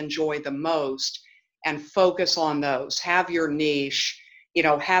really enjoy the most and focus on those. Have your niche,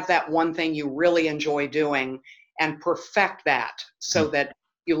 have that one thing you really enjoy doing and perfect that so that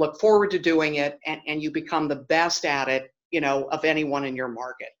you look forward to doing it and you become the best at it, of anyone in your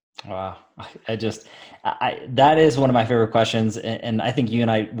market. Wow. That is one of my favorite questions. And I think you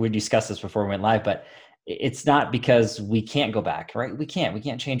and I, we discussed this before we went live, but it's not because we can't go back, right? We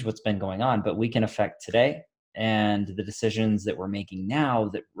can't change what's been going on, but we can affect today and the decisions that we're making now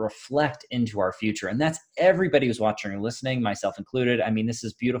that reflect into our future. And that's everybody who's watching or listening, myself included. I mean, this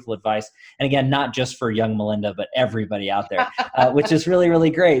is beautiful advice. And again, not just for young Melinda, but everybody out there, which is really, really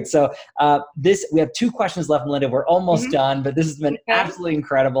great. So we have 2 questions left, Melinda. We're almost done, but this has been absolutely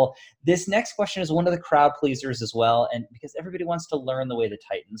incredible. This next question is one of the crowd pleasers as well. And because everybody wants to learn the way the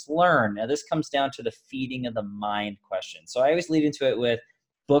Titans learn. Now, this comes down to the feeding of the mind question. So I always lead into it with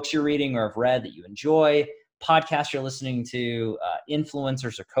books you're reading or have read that you enjoy, podcasts you're listening to,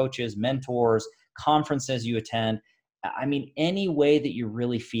 influencers or coaches, mentors, conferences you attend. I mean, any way that you're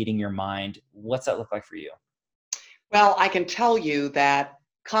really feeding your mind, what's that look like for you? Well, I can tell you that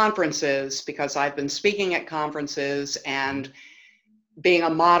conferences, because I've been speaking at conferences and being a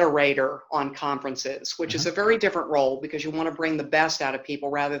moderator on conferences, which is Hmm. a very different role because you want to bring the best out of people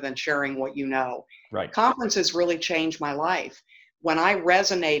rather than sharing what you know. Right. Conferences really changed my life. When I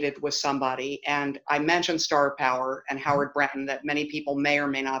resonated with somebody, and I mentioned Star Power and Mhm. Howard Brenton, that many people may or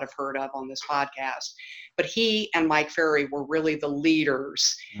may not have heard of on this podcast, but he and Mike Ferry were really the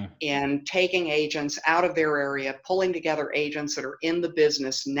leaders Mm. in taking agents out of their area, pulling together agents that are in the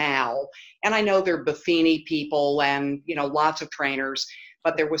business now. And I know they're Buffini people and, lots of trainers,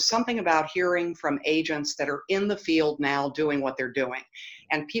 but there was something about hearing from agents that are in the field now doing what they're doing.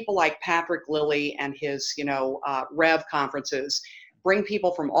 And people like Patrick Lilly and his, Rev conferences bring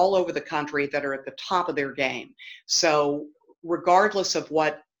people from all over the country that are at the top of their game. So regardless of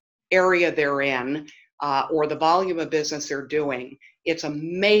what area they're in, or the volume of business they're doing, it's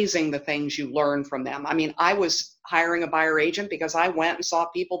amazing the things you learn from them. I mean, I was hiring a buyer agent because I went and saw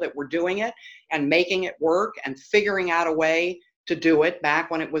people that were doing it and making it work and figuring out a way to do it back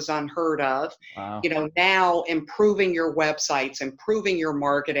when it was unheard of. Wow. Now improving your websites, improving your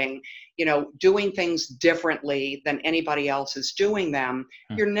marketing, doing things differently than anybody else is doing them.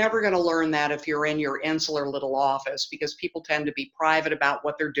 Hmm. You're never going to learn that if you're in your insular little office, because people tend to be private about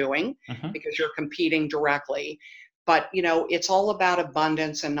what they're doing Hmm. because you're competing directly. But it's all about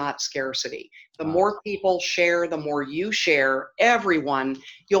abundance and not scarcity. The Wow. more people share, the more you share, everyone,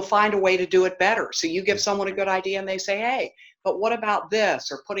 you'll find a way to do it better. So you give someone a good idea and they say, hey, but what about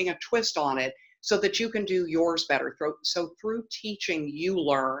this? Or putting a twist on it so that you can do yours better. So through teaching, you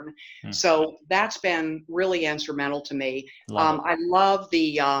learn. Hmm. So that's been really instrumental to me. Love it. I love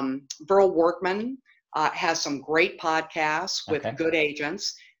the Burl Workman has some great podcasts with Okay. good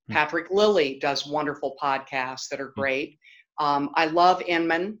agents. Hmm. Patrick Lilly does wonderful podcasts that are Hmm. great. I love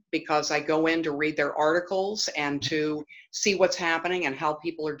Inman because I go in to read their articles and to see what's happening and how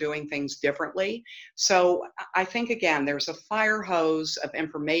people are doing things differently. So I think, again, there's a fire hose of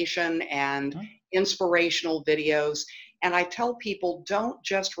information and Hmm. inspirational videos. And I tell people, don't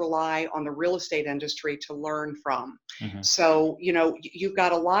just rely on the real estate industry to learn from. Hmm. So, you've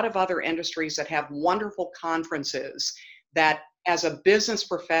got a lot of other industries that have wonderful conferences that as a business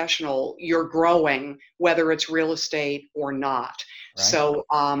professional, you're growing, whether it's real estate or not. Right. So,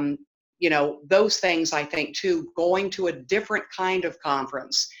 those things, I think, too, going to a different kind of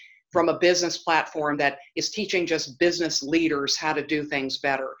conference from a business platform that is teaching just business leaders how to do things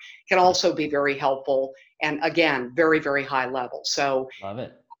better can also be very helpful. And again, very, very high level. So Love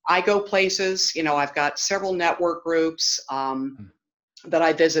it. I go places, I've got several network groups that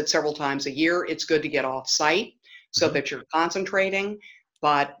I visit several times a year. It's good to get off site so Mm-hmm. that you're concentrating.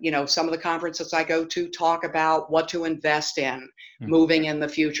 But, some of the conferences I go to talk about what to invest in moving in the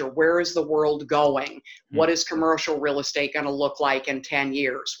future. Where is the world going? Mm-hmm. What is commercial real estate going to look like in 10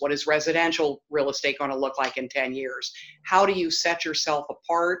 years? What is residential real estate going to look like in 10 years? How do you set yourself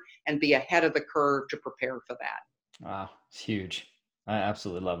apart and be ahead of the curve to prepare for that? Wow, it's huge. I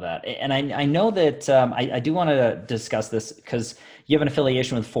absolutely love that. And I know that I do want to discuss this because you have an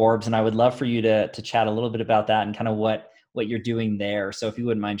affiliation with Forbes, and I would love for you to chat a little bit about that and kind of what you're doing there. So if you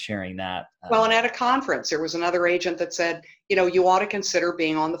wouldn't mind sharing that. Well, and at a conference, there was another agent that said, you ought to consider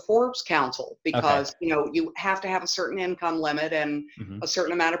being on the Forbes Council Okay. because, you have to have a certain income limit and Hmm. a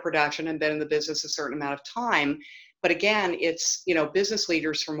certain amount of production and been in the business a certain amount of time. But again, it's, business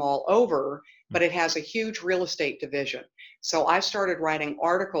leaders from all over, but it has a huge real estate division. So I started writing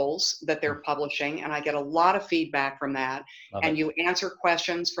articles that they're publishing, and I get a lot of feedback from that. Love And it. you answer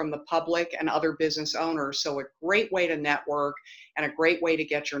questions from the public and other business owners. So a great way to network and a great way to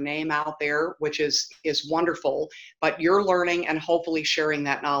get your name out there, which is wonderful. But you're learning and hopefully sharing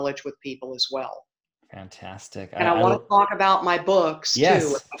that knowledge with people as well. Fantastic. And I want to talk about my books too, if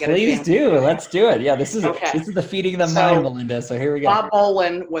Yes, I get a please chance to do. do Let's do it. Yeah, this is that. Okay. this is the feeding the mind, So Melinda. So here we go. Bob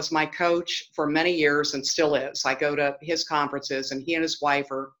Bolin was my coach for many years and still is. I go to his conferences, and he and his wife,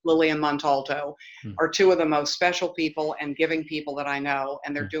 are Lillian Montalto, Hmm. are two of the most special people and giving people that I know,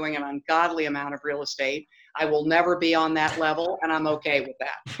 and they're Hmm. doing an ungodly amount of real estate. I will never be on that level, and I'm okay with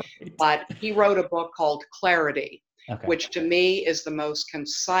that. Right. But he wrote a book called Clarity, Okay. which to me is the most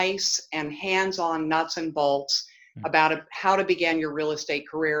concise and hands-on nuts and bolts Hmm. about how to begin your real estate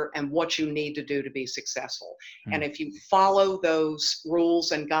career and what you need to do to be successful. Hmm. And if you follow those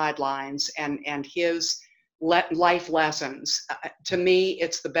rules and guidelines and his life lessons, to me,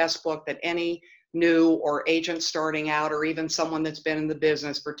 it's the best book that any new or agent starting out, or even someone that's been in the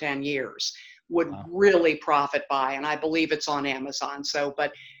business for 10 years would Wow. really profit by. And I believe it's on Amazon. So,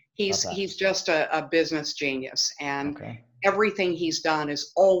 but Love that. He's just a business genius, and Okay. everything he's done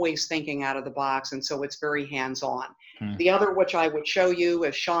is always thinking out of the box, and so it's very hands-on. Hmm. The other, which I would show you,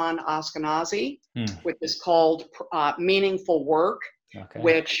 is Sean Ashkenazi, Hmm. which is called Meaningful Work, Okay.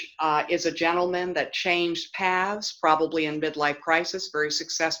 which is a gentleman that changed paths, probably in midlife crisis, very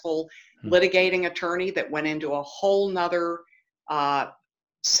successful Hmm. litigating attorney that went into a whole nother uh,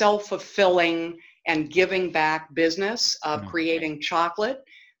 self-fulfilling and giving back business of Hmm. creating chocolate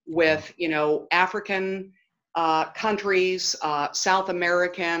Okay. with, African countries, South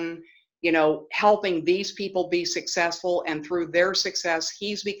American, helping these people be successful. And through their success,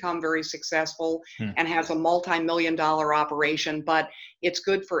 he's become very successful Hmm. and has a multi-million-dollar operation. But it's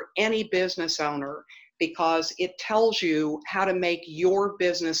good for any business owner because it tells you how to make your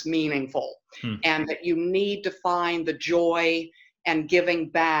business meaningful, Hmm. and that you need to find the joy and giving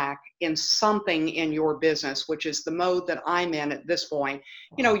back in something in your business, which is the mode that I'm in at this point.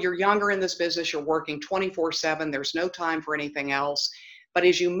 Wow. You're younger in this business, you're working 24/7, there's no time for anything else. But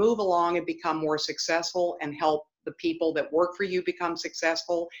as you move along and become more successful and help the people that work for you become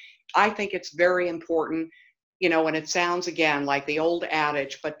successful, I think it's very important, and it sounds again like the old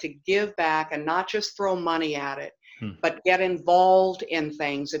adage, but to give back and not just throw money at it, Hmm. but get involved in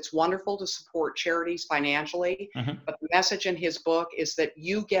things. It's wonderful to support charities financially, Hmm. but the message in his book is that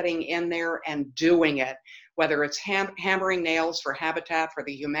you getting in there and doing it, whether it's hammering nails for Habitat for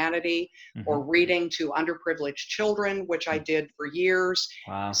the Humanity Hmm. or reading to underprivileged children, which I did for years,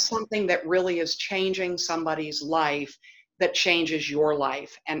 Wow. something that really is changing somebody's life, that changes your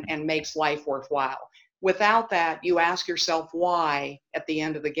life and makes life worthwhile. Without that, you ask yourself why at the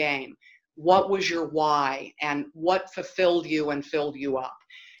end of the game. Right. What was your why and what fulfilled you and filled you up?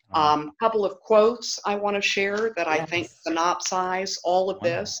 Wow. Couple of quotes I want to share that I think Yes. synopsize all of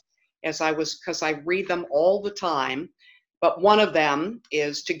Wonderful. this, because I read them all the time. But one of them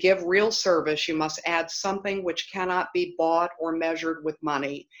is, to give real service, you must add something which cannot be bought or measured with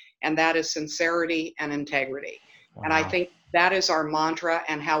money, and that is sincerity and integrity. And I Wow. think that is our mantra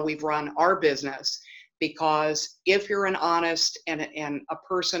and how we've run our business, because if you're an honest and a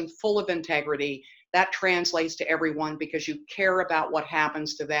person full of integrity, that translates to everyone because you care about what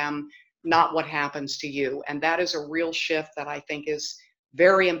happens to them, not what happens to you. And that is a real shift that I think is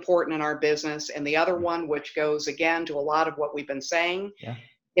very important in our business. And the other Hmm. one, which goes again to a lot of what we've been saying, Yeah.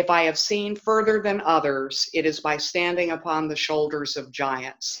 if I have seen further than others, it is by standing upon the shoulders of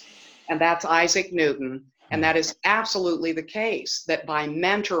giants. And that's Isaac Newton. And Hmm. that is absolutely the case, that by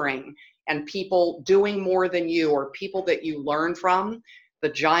mentoring and people doing more than you, or people that you learn from, the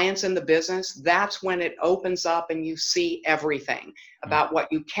giants in the business, that's when it opens up and you see everything Hmm. about what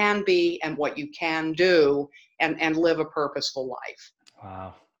you can be and what you can do, and live a purposeful life.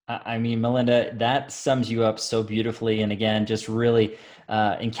 Wow. I mean, Melinda, that sums you up so beautifully. And again, just really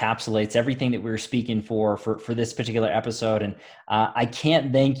encapsulates everything that we were speaking for this particular episode. And I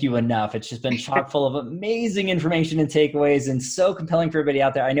can't thank you enough. It's just been chock full of amazing information and takeaways, and so compelling for everybody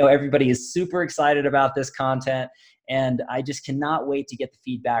out there. I know everybody is super excited about this content, and I just cannot wait to get the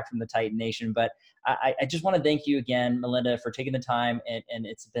feedback from the Titan Nation. But I just want to thank you again, Melinda, for taking the time. And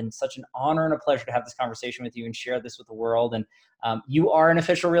it's been such an honor and a pleasure to have this conversation with you and share this with the world. And you are an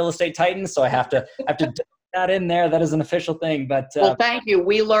official real estate Titan, so I have to dip that in there. That is an official thing. But Well, thank you.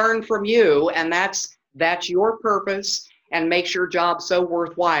 We learn from you, and that's your purpose, and makes your job so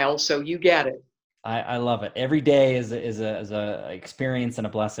worthwhile. So you get it. I love it. Every day is a experience and a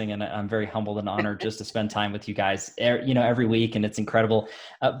blessing, and I'm very humbled and honored just to spend time with you guys, every week, and it's incredible.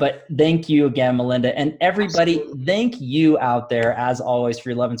 But thank you again, Melinda, and everybody. Absolutely. Thank you out there, as always, for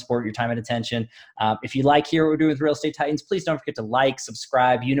your love and support, your time and attention. If you like hear what we're doing with Real Estate Titans, please don't forget to like,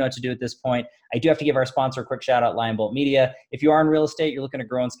 subscribe. You know what to do at this point. I do have to give our sponsor a quick shout out, Lion Bolt Media. If you are in real estate, you're looking to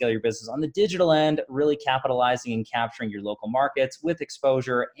grow and scale your business on the digital end, really capitalizing and capturing your local markets with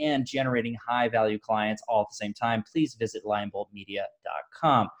exposure and generating high value clients all at the same time, please visit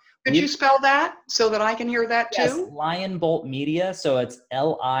lionboltmedia.com. Could you spell that so that I can hear that Yes, too? Lion Bolt Media. So it's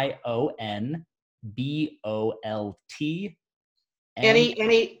LionBolt.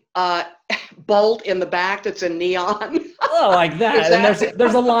 Any bolt in the back that's in neon? Oh, like Is that. And that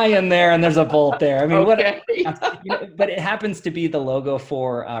there's a lion there and there's a bolt there. I mean, okay? but it happens to be the logo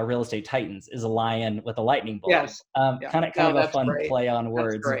for Real Estate Titans is a lion with a lightning bolt. Yes. Yeah. Kind No, of a that's fun great. play on That's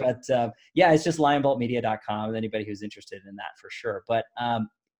words. great. But yeah, it's just lionboltmedia.com. Anybody who's interested in that for sure. But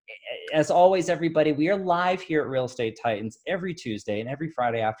as always, everybody, we are live here at Real Estate Titans every Tuesday and every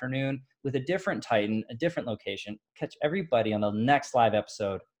Friday afternoon with a different Titan, a different location. Catch everybody on the next live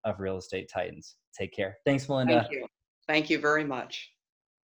episode of Real Estate Titans. Take care. Thanks, Thank Melinda. you. Thank you very much.